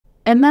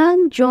A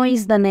man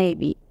joins the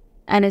Navy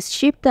and is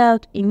shipped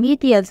out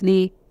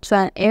immediately to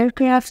an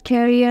aircraft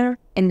carrier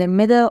in the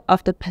middle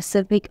of the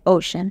Pacific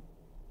Ocean.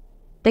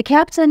 The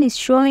captain is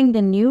showing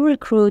the new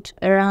recruit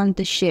around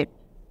the ship.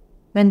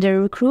 When the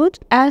recruit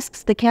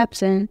asks the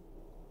captain,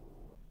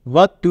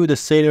 "What do the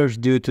sailors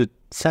do to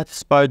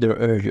satisfy their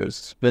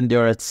urges when they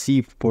are at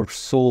sea for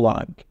so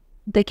long?"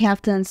 the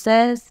captain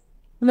says,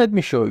 "Let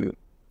me show you."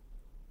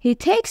 He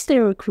takes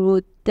the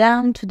recruit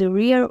down to the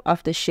rear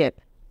of the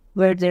ship,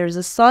 where there is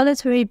a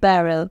solitary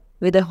barrel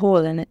with a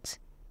hole in it.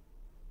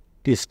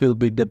 "This will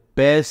be the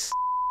best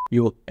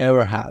you'll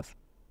ever have.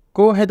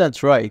 Go ahead and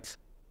try it,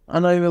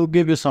 and I will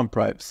give you some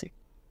privacy."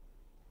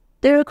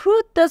 The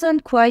recruit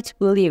doesn't quite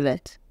believe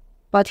it,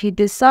 but he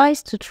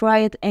decides to try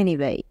it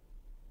anyway.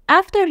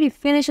 After he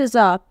finishes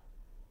up,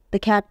 the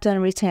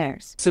captain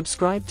returns.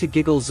 Subscribe to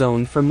Giggle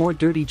Zone for more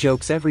dirty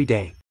jokes every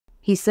day.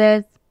 He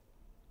says,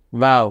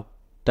 "Wow,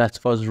 that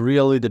was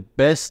really the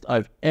best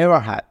I've ever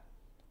had.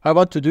 I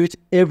want to do it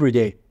every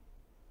day."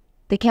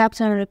 The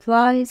captain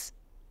replies,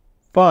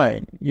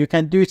 "Fine, you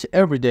can do it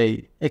every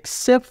day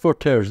except for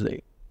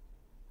Thursday."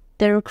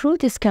 The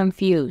recruit is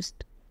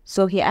confused,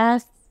 so he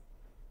asks,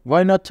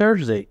 "Why not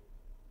Thursday?"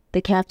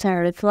 The captain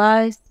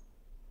replies,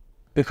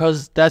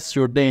 "Because that's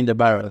your day in the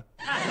barrel."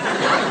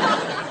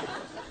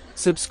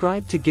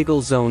 Subscribe to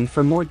Giggle Zone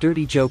for more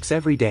dirty jokes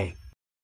every day.